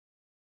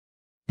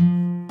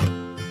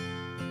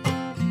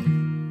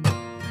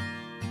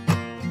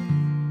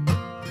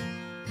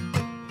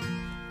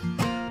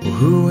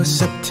Who was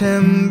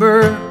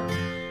September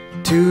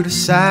to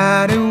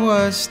decide it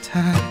was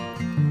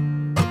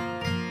time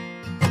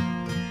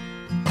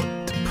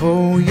to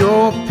pull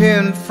your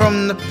pen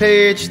from the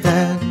page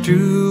that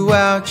drew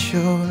out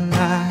your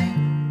life?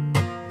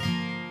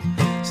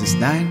 Since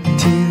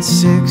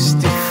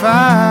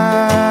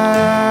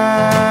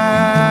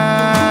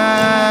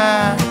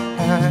 1965,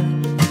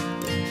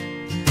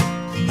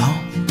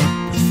 long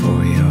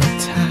before your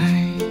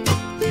time.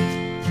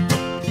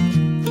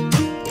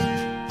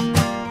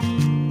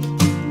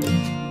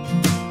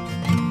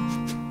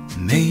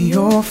 May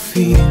your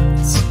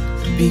fields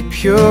be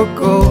pure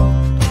gold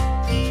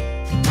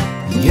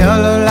and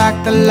yellow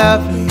like the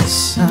lovely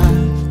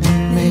sun,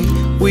 and may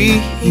we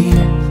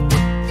hear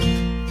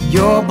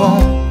your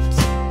bones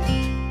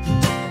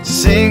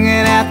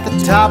singing at the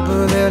top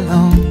of their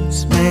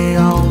lungs. May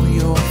all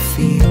your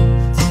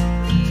fields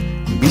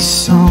be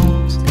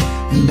songs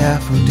and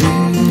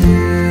daffodils.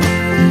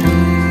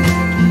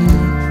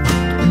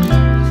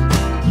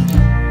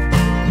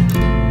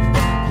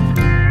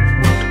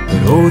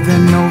 But oh,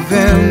 then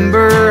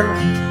November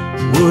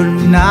would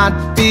not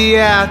be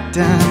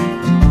outdone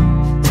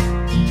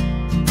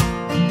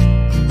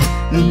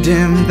and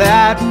dim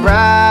that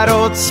bright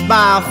old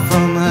smile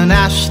from an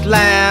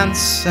ashland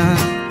sun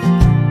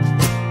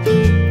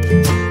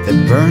that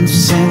burned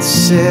since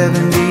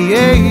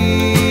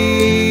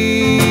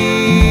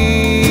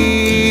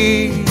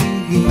 '78,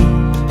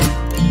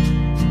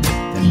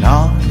 and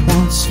all at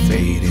once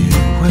faded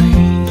away.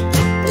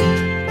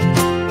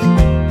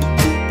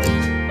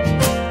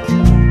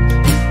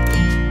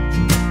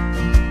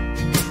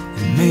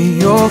 And may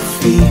your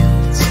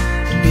fields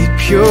be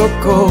pure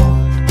gold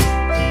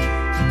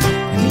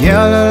and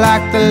yellow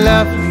like the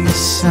lovely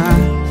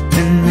sun,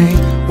 and may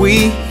we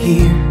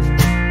hear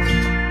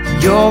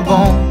your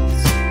bones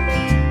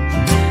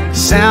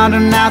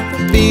sounding out the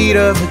beat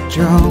of a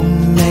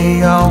drum.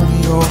 May all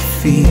your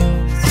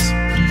fields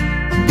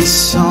be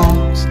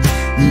songs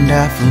and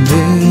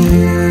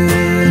daffodils.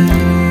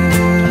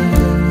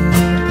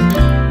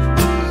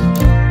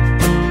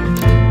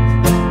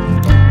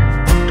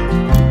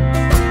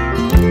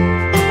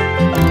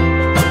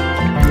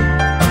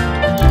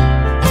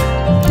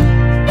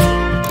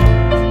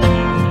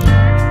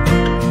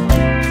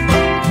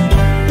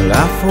 Well, I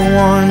for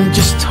one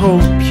just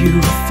hope you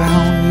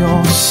found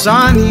your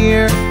sun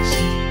years,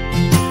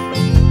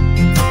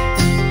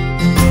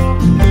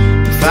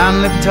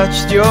 finally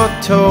touched your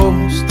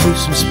toes through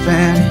some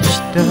Spanish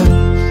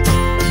dust.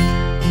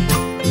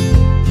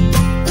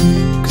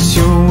 'Cause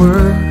your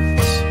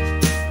words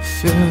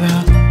fill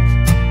out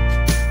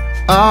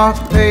our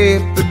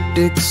paper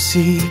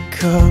Dixie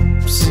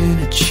cups, and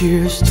a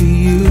cheers to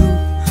you,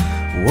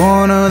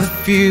 one of the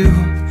few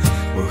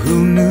who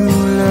knew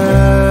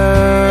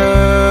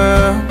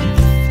love.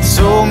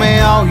 So may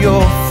all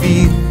your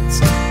fields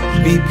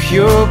be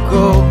pure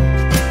gold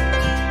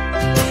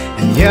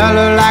and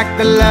yellow like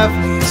the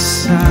lovely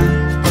sun,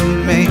 and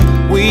may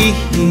we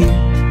hear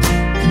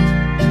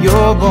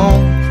your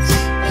bones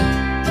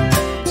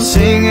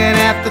singing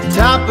at the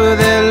top of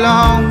their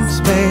lungs.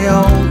 May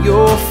all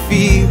your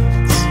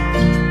fields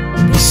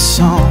be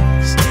songs